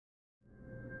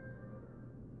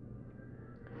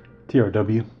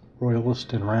TRW,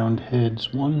 Royalist and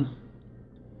Roundheads 1,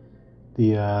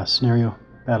 the scenario,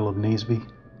 Battle of Naseby.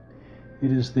 It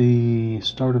is the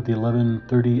start of the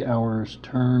 11:30 hours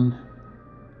turn.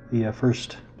 The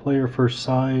first player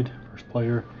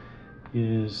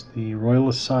is the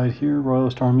Royalist side here,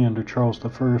 Royalist army under Charles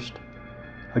I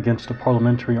against a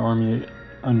parliamentary army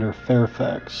under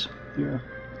Fairfax here.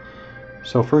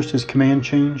 So first is command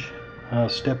change,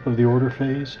 step of the order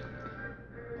phase.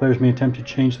 Players may attempt to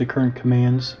change the current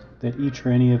commands that each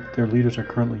or any of their leaders are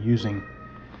currently using.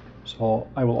 So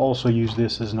I will also use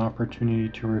this as an opportunity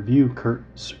to review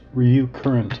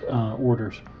current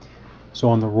orders. So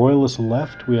on the Royalist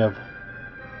left, we have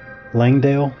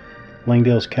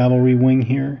Langdale's cavalry wing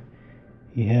here.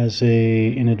 He has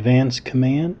an advance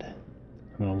command.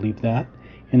 I'm going to leave that.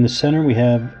 In the center, we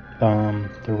have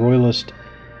the Royalist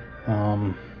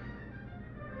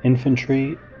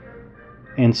infantry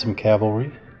and some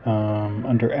cavalry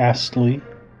under Astley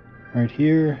right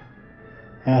here.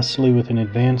 Astley with an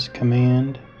advance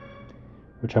command,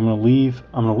 which I'm going to leave.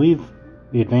 I'm going to leave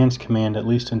the advance command at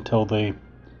least until they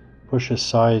push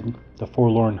aside the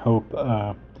Forlorn Hope,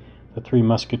 the 3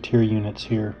 musketeer units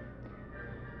here.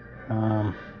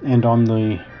 And on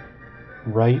the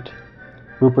right,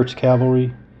 Rupert's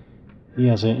cavalry. He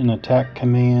has an attack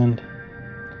command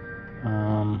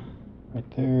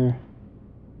right there.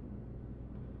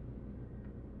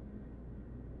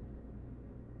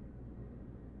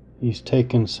 He's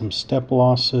taken some step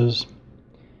losses,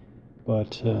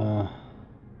 but I'm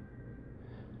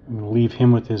going to leave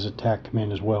him with his attack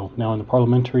command as well. Now on the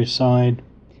parliamentary side,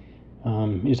 I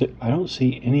don't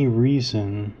see any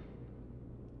reason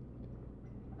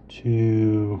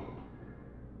to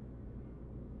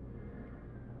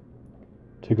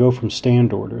go from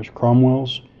stand orders.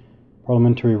 Cromwell's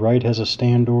parliamentary right has a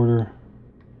stand order.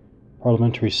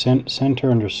 Parliamentary center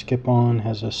under Skip-On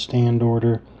has a stand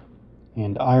order.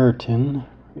 And Ireton,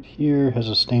 right here, has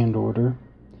a stand order.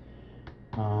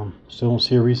 Still don't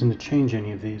see a reason to change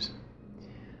any of these.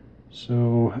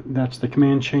 So that's the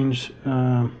command change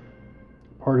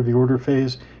part of the order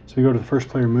phase. So we go to the first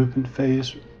player movement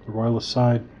phase, the Royalist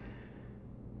side.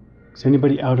 Is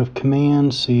anybody out of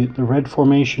command? See, the red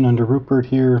formation under Rupert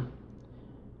here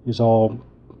is all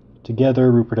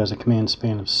together. Rupert has a command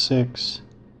span of 6.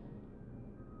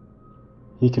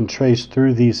 He can trace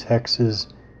through these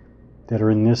hexes that are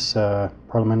in this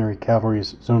parliamentary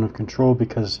cavalry's zone of control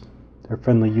because there are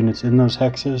friendly units in those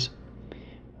hexes.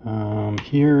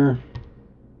 Here,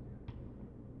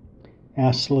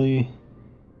 Astley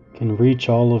can reach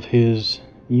all of his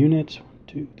units. 1,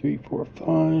 2, 3, 4,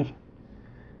 5.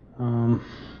 And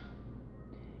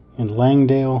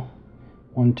Langdale,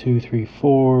 1, 2, 3,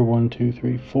 4, 1, 2,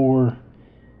 3, 4.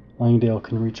 Langdale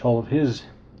can reach all of his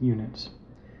units.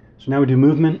 So now we do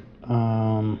movement.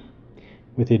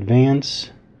 With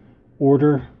advance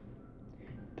order,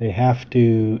 they have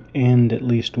to end at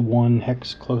least 1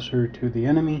 hex closer to the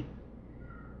enemy.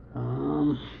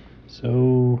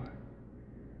 So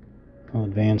I'll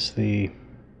advance the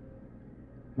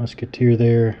musketeer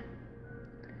there.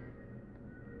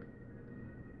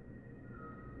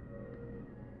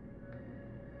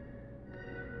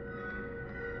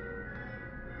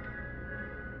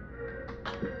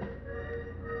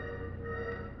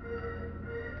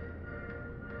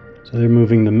 So they're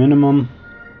moving the minimum.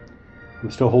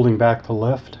 I'm still holding back the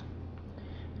left.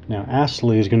 Now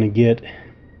Astley is going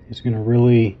to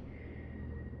really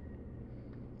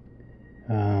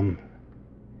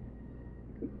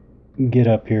get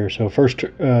up here. So first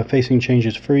facing change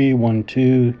is free. 1,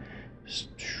 2.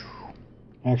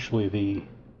 Actually, the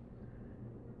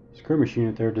skirmish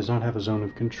unit there does not have a zone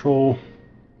of control.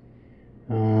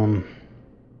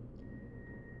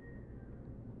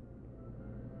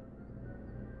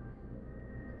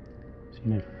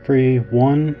 Free.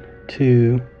 1,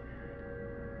 2,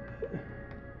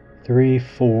 3,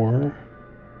 4.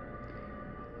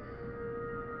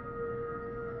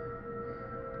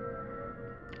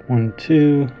 1,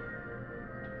 2.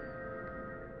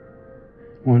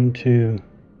 1, 2,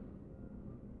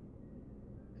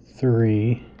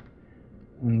 3.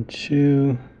 1,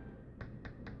 2.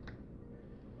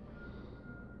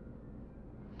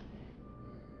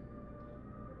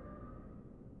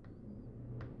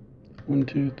 1,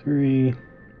 2, 3.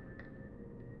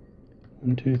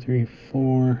 1, 2, 3,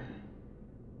 4.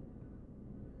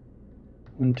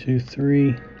 1, 2,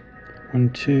 3. 1,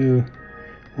 2.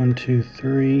 1, 2,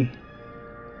 3.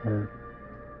 Or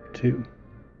 2.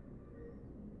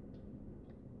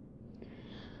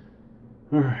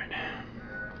 All right.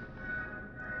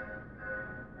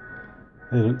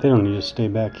 They don't need to stay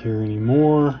back here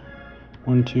anymore.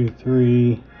 1, 2,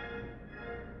 3.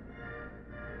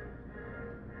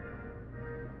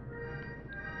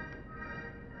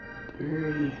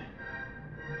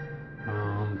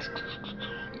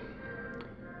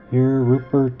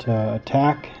 expert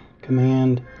attack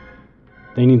command.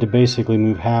 They need to basically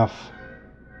move half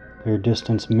their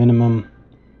distance minimum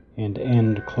and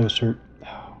end closer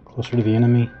to the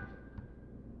enemy.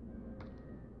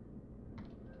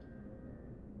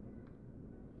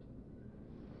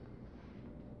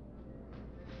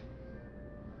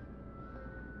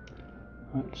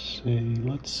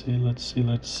 Let's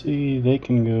see. They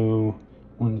can go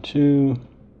 1, 2.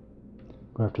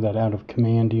 Go after that out of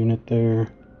command unit there.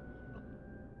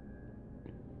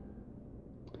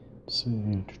 Let's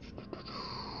see.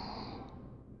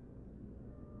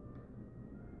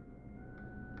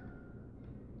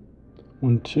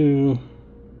 One, 2.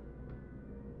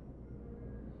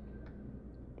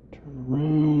 Turn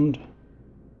around.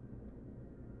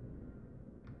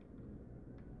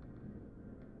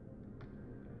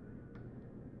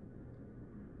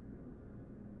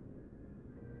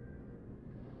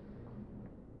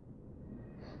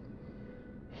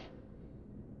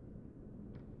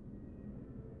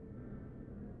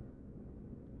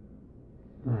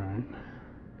 All right.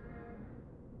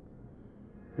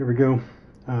 There we go.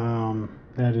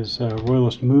 That is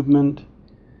Royalist movement.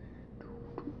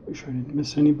 Make sure I didn't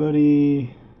miss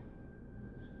anybody.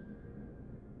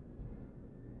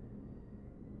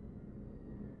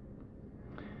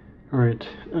 All right.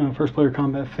 First player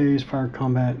combat phase. Fire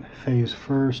combat phase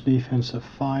first. Defensive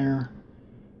fire.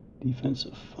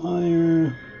 Defensive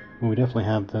fire. Well, we definitely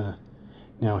have the...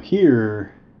 Now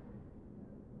here...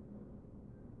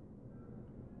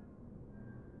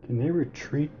 Can they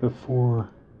retreat before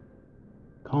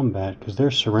combat? Because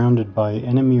they're surrounded by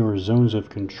enemy or zones of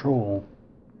control.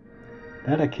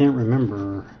 That I can't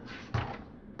remember.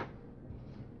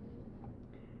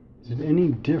 Is it any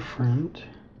different?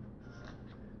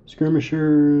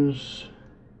 Skirmishers.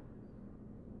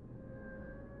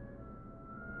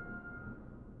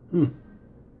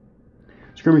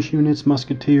 Skirmish units,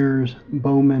 musketeers,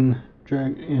 bowmen,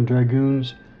 and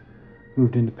dragoons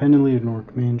moved independently. Ignore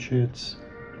command shits.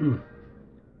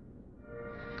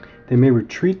 They may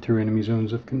retreat through enemy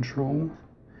zones of control.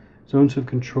 Zones of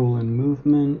control and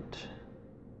movement.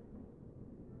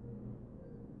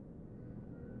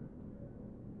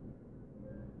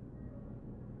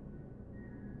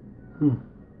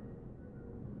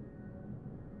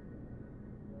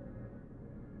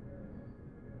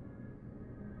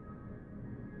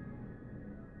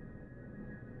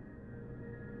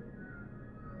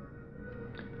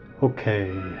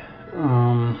 Okay.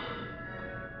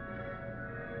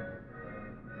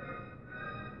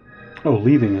 Oh,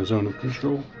 leaving a zone of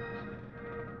control.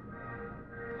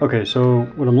 Okay, so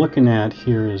what I'm looking at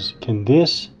here is, can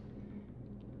this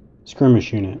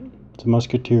skirmish unit, it's a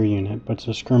musketeer unit, but it's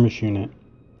a skirmish unit,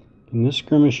 can this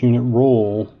skirmish unit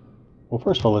roll? Well,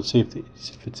 first of all, let's see if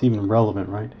it's even relevant,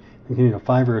 right? They can need a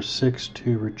 5 or a 6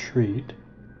 to retreat.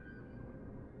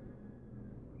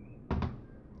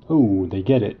 Oh, they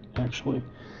get it, actually.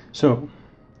 So,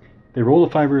 they roll a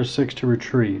 5 or a 6 to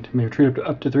retreat. May retreat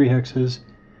up to 3 hexes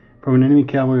from an enemy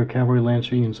cavalry or cavalry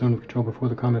lancer unit zone of control before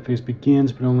the combat phase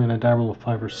begins, but only on a die roll of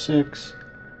 5 or 6.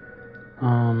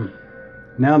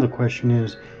 Now the question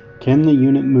is, can the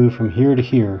unit move from here to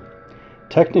here?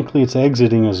 Technically it's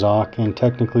exiting a Zoc, and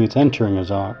technically it's entering a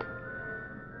Zoc.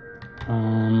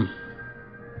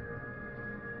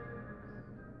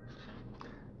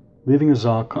 Leaving a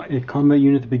Zoc, a combat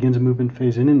unit that begins a movement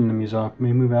phase in an enemy Zoc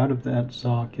may move out of that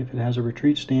Zoc if it has a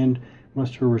retreat stand,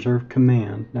 muster, or reserve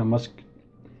command. Now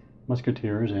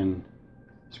musketeers and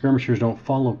skirmishers don't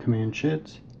follow command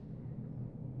shits.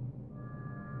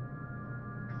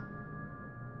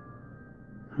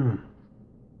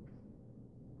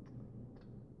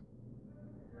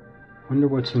 Wonder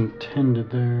what's intended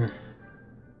there.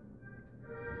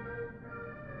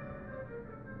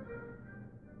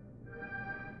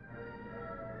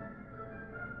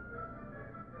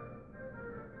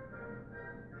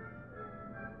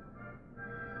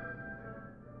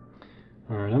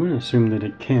 Alright, I'm going to assume that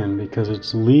it can, because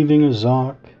it's leaving a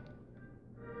Zoc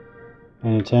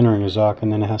and it's entering a Zoc,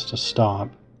 and then it has to stop.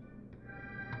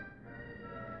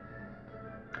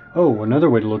 Oh, another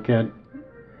way to look at,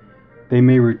 they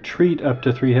may retreat up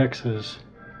to 3 hexes.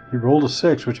 He rolled a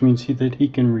 6, which means that he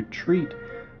can retreat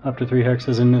up to 3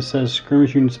 hexes, and it says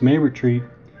skirmish units may retreat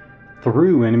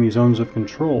through enemy zones of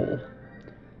control.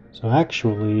 So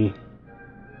actually,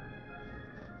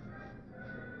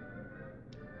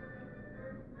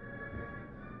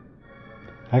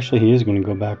 he is going to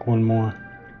go back one more.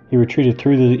 He retreated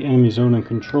through the enemy zone of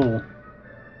control.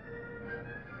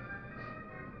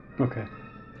 Okay.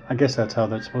 I guess that's how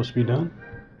that's supposed to be done.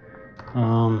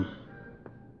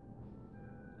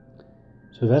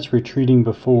 So that's retreating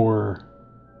before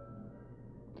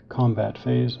the combat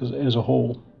phase as a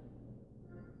whole.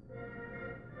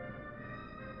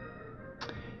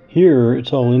 Here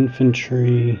it's all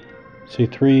infantry, say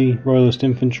 3 Royalist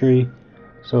infantry,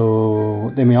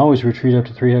 so they may always retreat up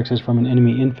to 3 hexes from an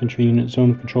enemy infantry unit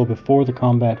zone of control before the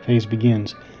combat phase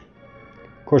begins.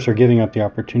 Of course, they're giving up the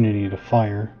opportunity to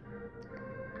fire.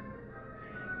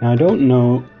 Now I don't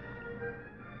know,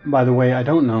 by the way, I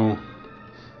don't know,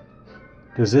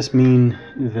 does this mean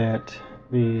that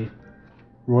the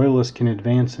Royalists can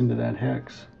advance into that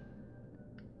hex?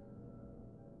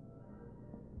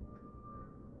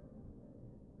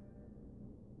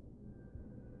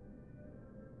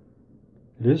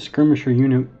 It is skirmisher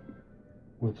unit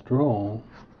withdrawal.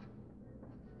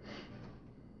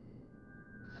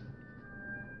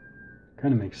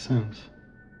 Kind of makes sense.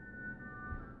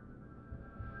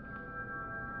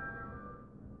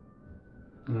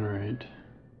 Alright.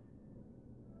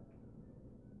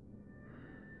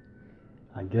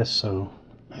 I guess so.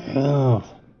 Oh,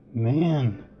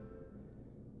 man.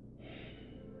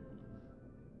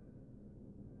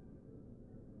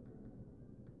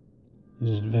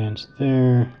 He's advanced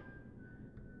there.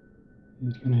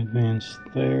 He's going to advance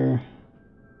there.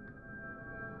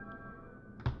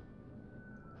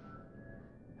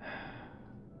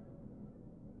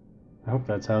 I hope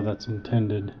that's how that's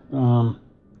intended.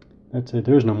 That's it.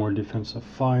 There's no more defensive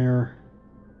fire.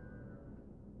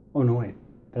 Oh, no, wait.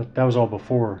 That was all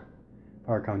before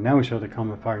fire combat. Now we show the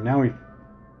combat fire. Now we...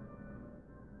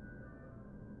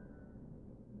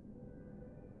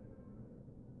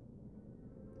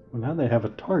 Well, now they have a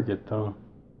target, though.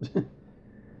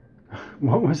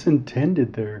 What was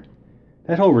intended there?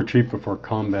 That whole retreat before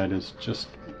combat is just...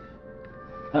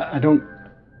 I don't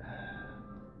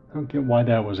get why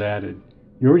that was added.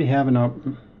 You already have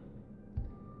an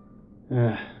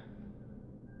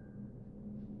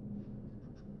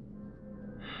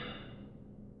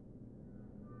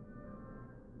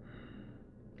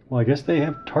Well, I guess they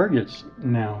have targets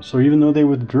now. So even though they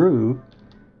withdrew...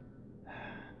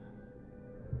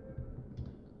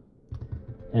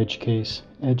 Edge case,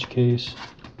 edge case.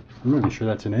 I'm not even sure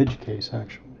that's an edge case,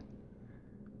 actually.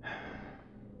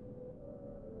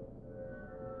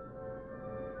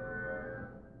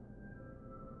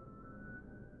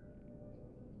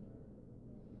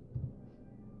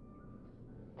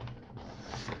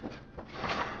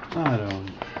 I don't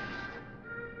know.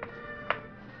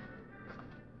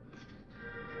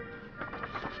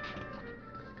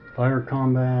 Fire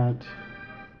combat.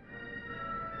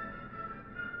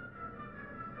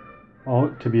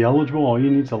 To be eligible, all you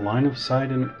need is a line of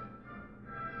sight and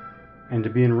to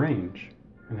be in range,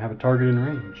 and have a target in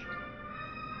range.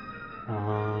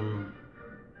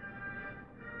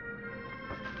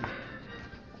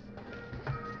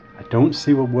 I don't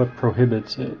see what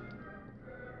prohibits it.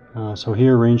 So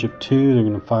here, range of 2, they're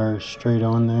going to fire straight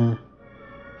on there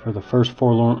for the first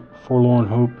forlorn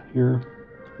hope here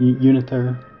unit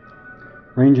there.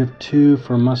 Range of 2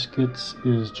 for muskets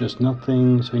is just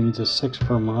nothing, so he needs a 6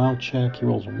 for a morale check. He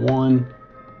rolls 1.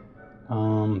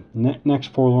 Next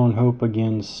forlorn hope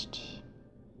against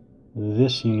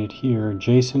this unit here,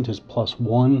 adjacent, is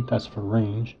 +1. That's for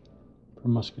range for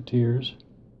musketeers.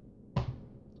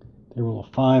 They roll a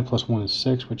 5, +1 is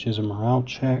 6, which is a morale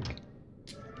check.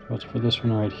 So it's for this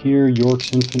one right here.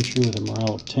 York's infantry with a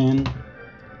morale of 10.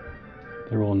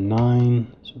 They roll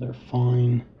 9, so they're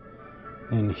fine.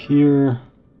 And here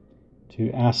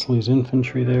to Astley's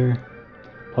infantry there,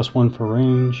 +1 for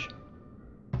range.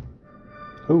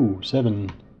 Oh,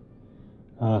 7.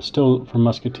 Still for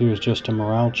musketeers, just a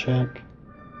morale check.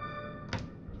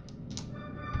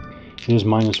 It is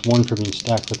 -1 for being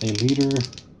stacked with a leader.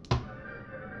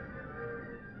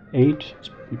 8, it's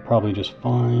probably just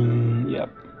fine. Yep.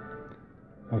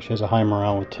 Actually has a high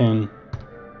morale with 10.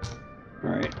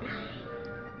 Alright.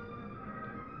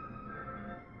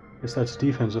 Guess that's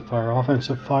defensive fire.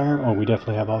 Offensive fire? Oh, we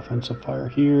definitely have offensive fire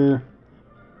here.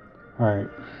 Alright.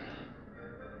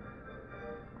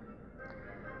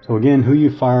 So again, who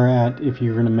you fire at, if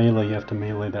you're going to melee, you have to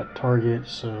melee that target.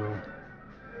 So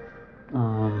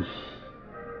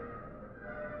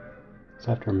just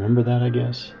have to remember that, I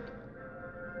guess.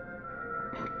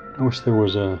 I wish there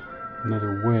was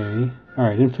another way.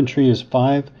 Alright, infantry is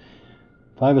 5.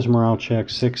 5 is morale check,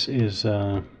 6 is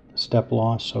step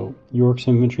loss. So York's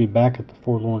infantry back at the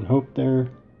forlorn hope there,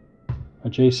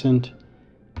 adjacent.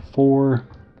 4.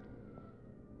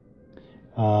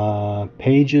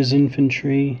 Page's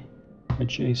infantry,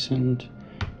 adjacent.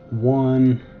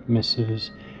 1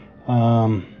 misses.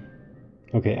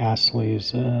 Okay,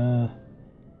 Astley's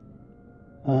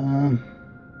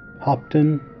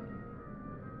Hopton.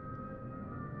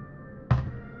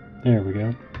 There we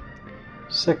go.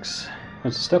 6.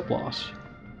 That's a step loss.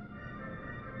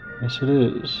 Yes, it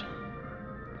is.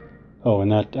 Oh,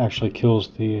 and that actually kills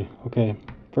the... Okay,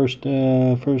 first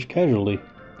casualty.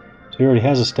 So he already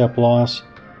has a step loss.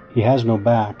 He has no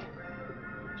back.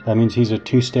 So that means he's a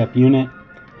 2-step unit.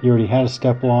 He already had a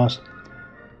step loss.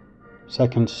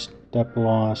 Second step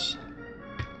loss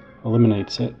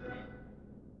eliminates it.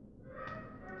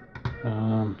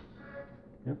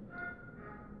 Yep.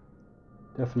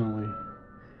 Definitely.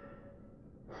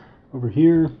 Over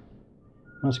here,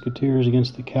 Musketeers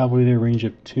against the Cavalry. Their range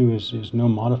of 2 is no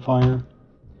modifier.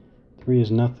 3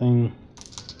 is nothing.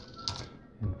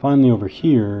 And finally over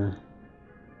here,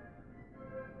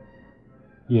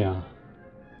 yeah,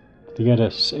 they get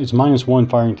it's -1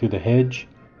 firing through the hedge.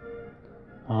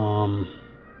 Oh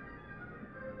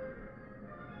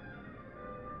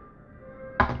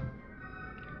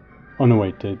no,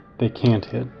 wait, they can't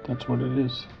hit. That's what it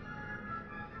is.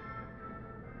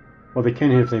 Well, they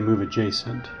can hit if they move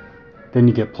adjacent. Then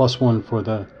you get +1 for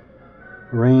the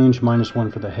range,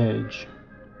 -1 for the hedge.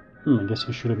 I guess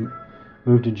I should have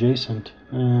moved adjacent.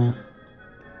 Alright,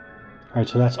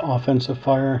 so that's offensive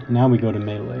fire. Now we go to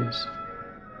melees.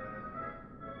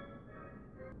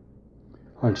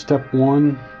 Alright, step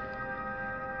 1.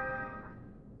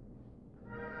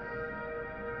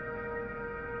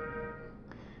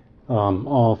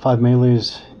 All 5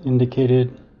 melees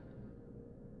indicated.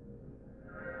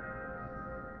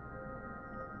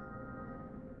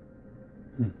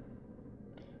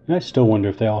 And I still wonder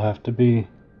if they all have to be...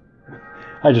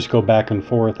 I just go back and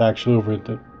forth actually over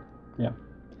the... Yeah.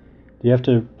 Do you have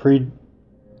to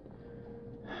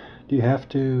Do you have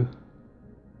to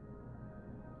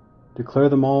declare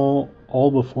them all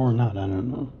before or not? I don't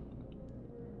know.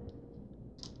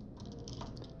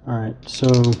 Alright, so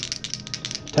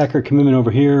attacker commitment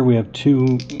over here. We have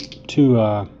two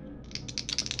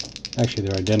actually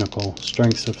they're identical.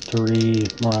 Strengths of 3,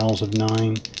 morales of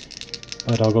 9.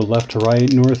 But I'll go left to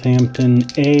right. Northampton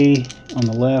A on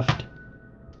the left.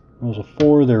 Rolls of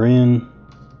 4, they're in.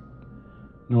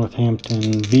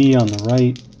 Northampton B on the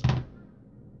right.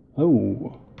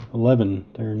 Oh, 11,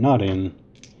 they're not in.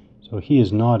 So he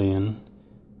is not in.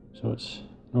 So it's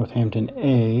Northampton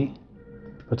A.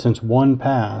 But since 1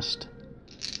 passed,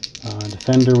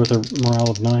 defender with a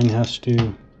morale of 9 has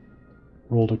to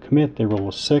roll to commit. They roll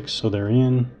a 6, so they're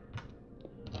in.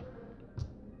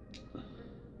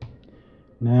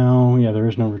 Now, yeah, there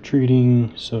is no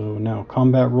retreating, so now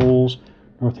combat rolls.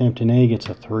 Northampton A gets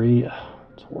a 3.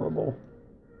 It's horrible.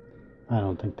 I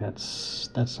don't think that's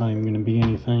not even going to be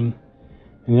anything.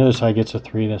 And the other side gets a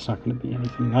 3. That's not going to be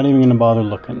anything. Not even going to bother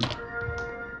looking.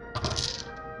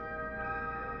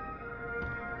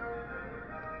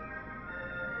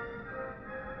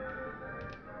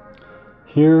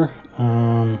 Here,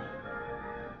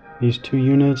 these 2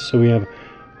 units. So we have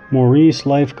Maurice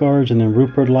Lifeguards and then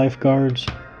Rupert Lifeguards.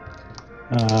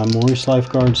 Maurice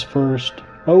Lifeguards first.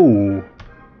 Oh,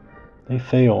 they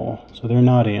fail, so they're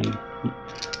not in.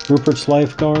 Rupert's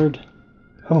Lifeguard.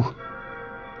 Oh,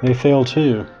 they fail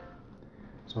too.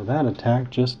 So that attack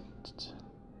just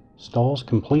stalls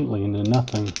completely into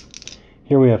nothing.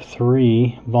 Here we have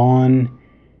 3. Vaughn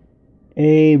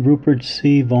A, Rupert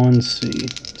C, Vaughn C.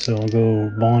 So I'll go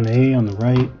Vaughn A on the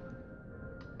right.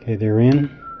 Okay, they're in.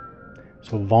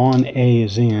 So Vaughn A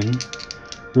is in.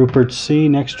 Rupert C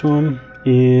next to him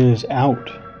is out.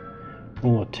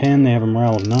 Roll a 10, they have a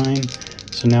morale of 9.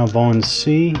 So now Vaughn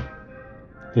C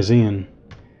is in.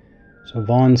 So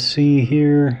Vaughn C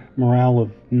here, morale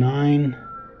of 9.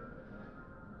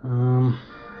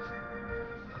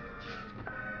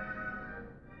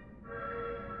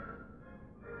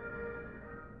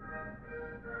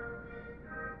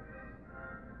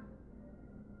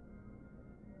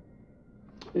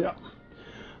 Yeah.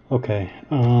 Okay.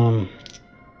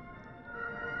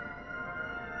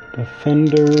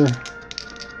 Defender.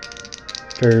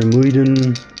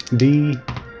 Vermuiden B.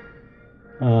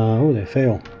 Oh, they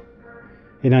fail.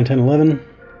 8, 9, 10, 11.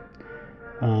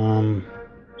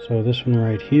 So this one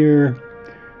right here.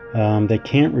 They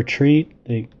can't retreat.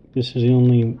 This is the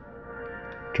only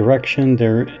direction.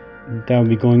 That would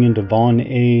be going into Vaughn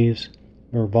A's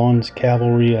or Vaughn's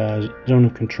cavalry zone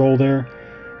of control there.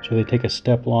 So they take a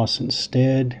step loss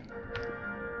instead.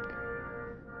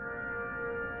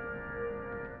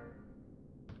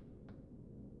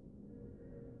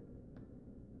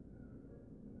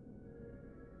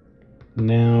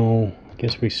 Now, I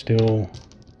guess we still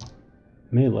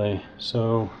melee.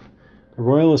 So the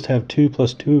Royalists have 2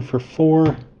 + 2 for 4.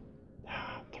 3,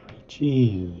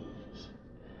 jeez.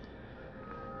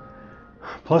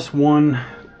 +1.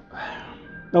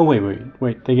 Oh,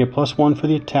 wait. They get +1 for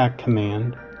the attack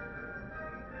command.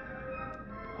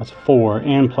 That's 4,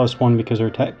 and +1 because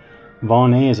they're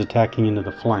Von A is attacking into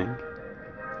the flank.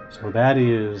 So that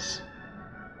is,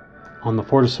 on the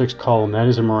 4 to 6 column, that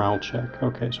is a morale check.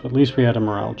 Okay, so at least we had a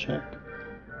morale check.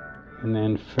 And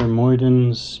then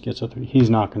Fermoydens gets a 3.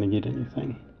 He's not going to get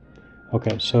anything.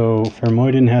 Okay, so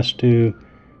Fermoyden has to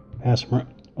pass.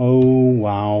 Oh,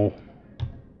 wow.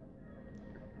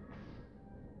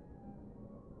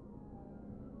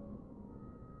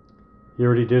 He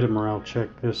already did a morale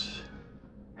check. This.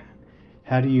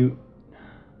 How do you.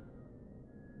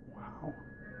 Wow.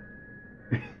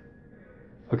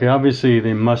 Okay, obviously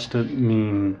they must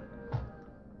mean.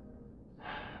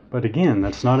 But again,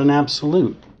 that's not an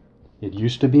absolute. It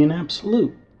used to be an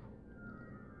absolute.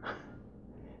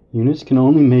 Units can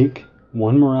only make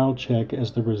one morale check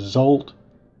as the result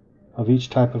of each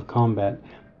type of combat.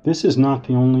 This is not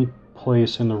the only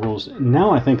place in the rules.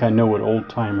 Now I think I know what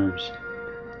old-timers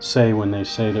say when they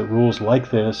say that rules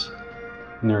like this,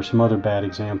 and there are some other bad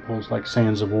examples like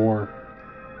Sands of War,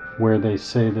 where they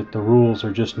say that the rules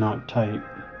are just not tight.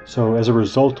 So as a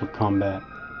result of combat,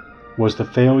 was the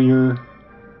failure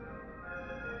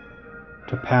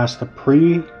to pass the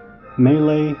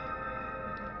pre-melee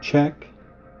check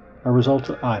a result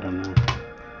of, I don't know.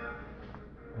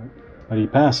 But he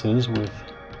passes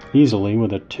easily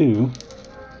with a 2.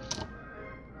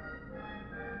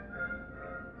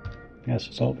 Yes,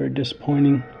 it's all very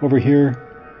disappointing. Over here,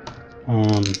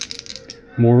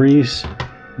 Maurice,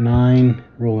 9,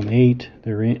 rolling 8.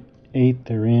 They're in 8.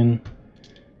 They're in.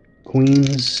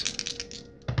 Queens.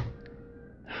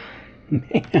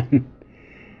 Man.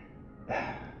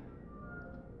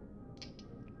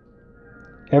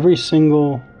 Every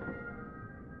single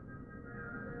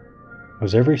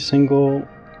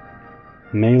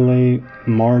melee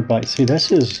marred by, see,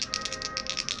 this is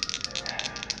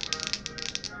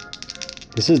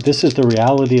the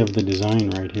reality of the design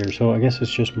right here. So I guess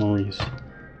it's just Maurice.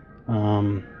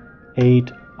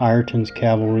 8, Ireton's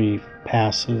cavalry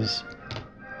passes.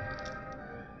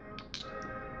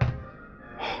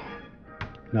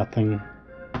 Nothing.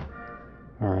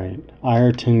 Alright,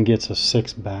 Ireton gets a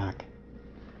 6 back.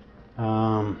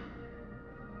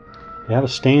 They have a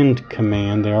stand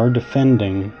command. They are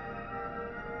defending.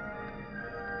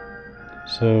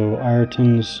 So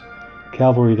Ireton's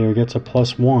cavalry there gets a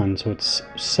 +1. So it's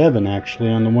 7 actually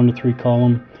on the 1 to 3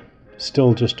 column.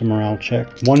 Still just a morale check.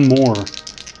 One more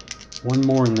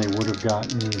and they would have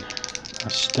gotten a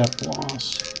step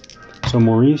loss. So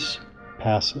Maurice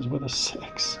passes with a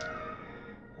 6.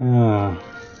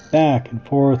 Back and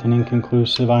forth and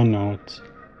inconclusive. I know it's.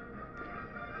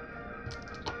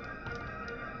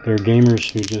 There are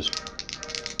gamers who just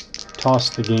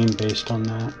toss the game based on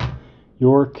that.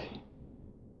 York,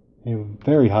 they have a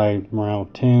very high morale,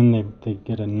 10. They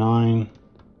get a 9,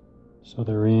 so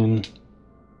they're in.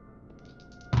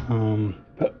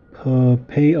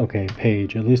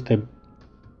 Page. At least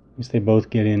they both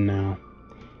get in now.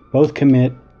 Both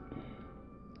commit.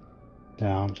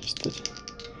 Down.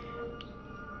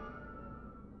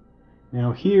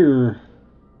 Now here.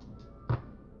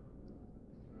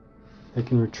 They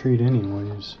can retreat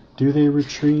anyways. Do they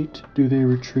retreat? Do they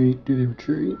retreat? Do they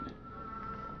retreat?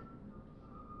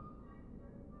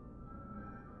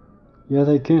 Yeah,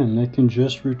 they can. They can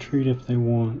just retreat if they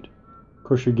want. Of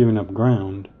course, you're giving up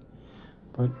ground.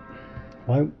 But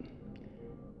why?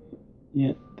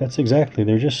 Yeah, that's exactly.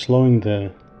 They're just slowing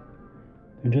the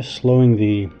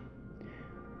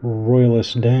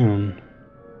Royalists down.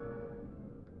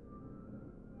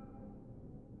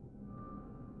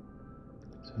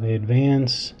 They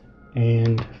advance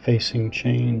and facing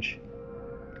change.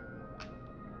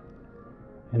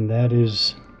 And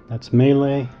that's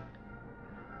melee.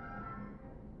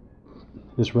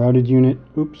 This routed unit,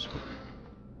 oops.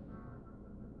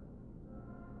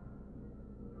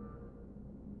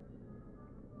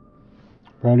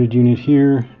 Routed unit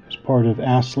here is part of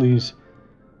Astley's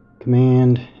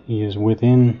command. He is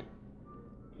within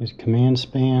his command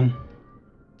span.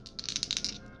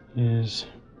 Is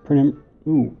pretty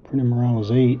morale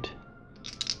is 8.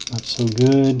 Not so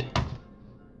good.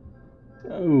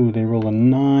 Oh, they roll a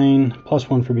 9.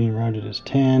 +1 for being routed is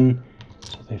 10.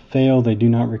 So they fail, they do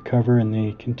not recover, and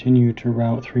they continue to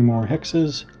route 3 more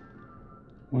hexes.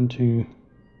 1, 2,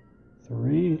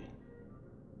 3.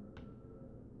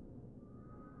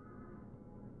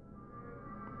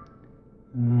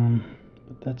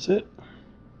 But that's it.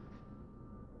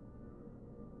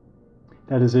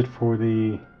 That is it for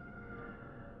the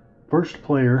first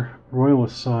player,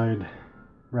 Royalist side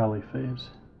rally phase.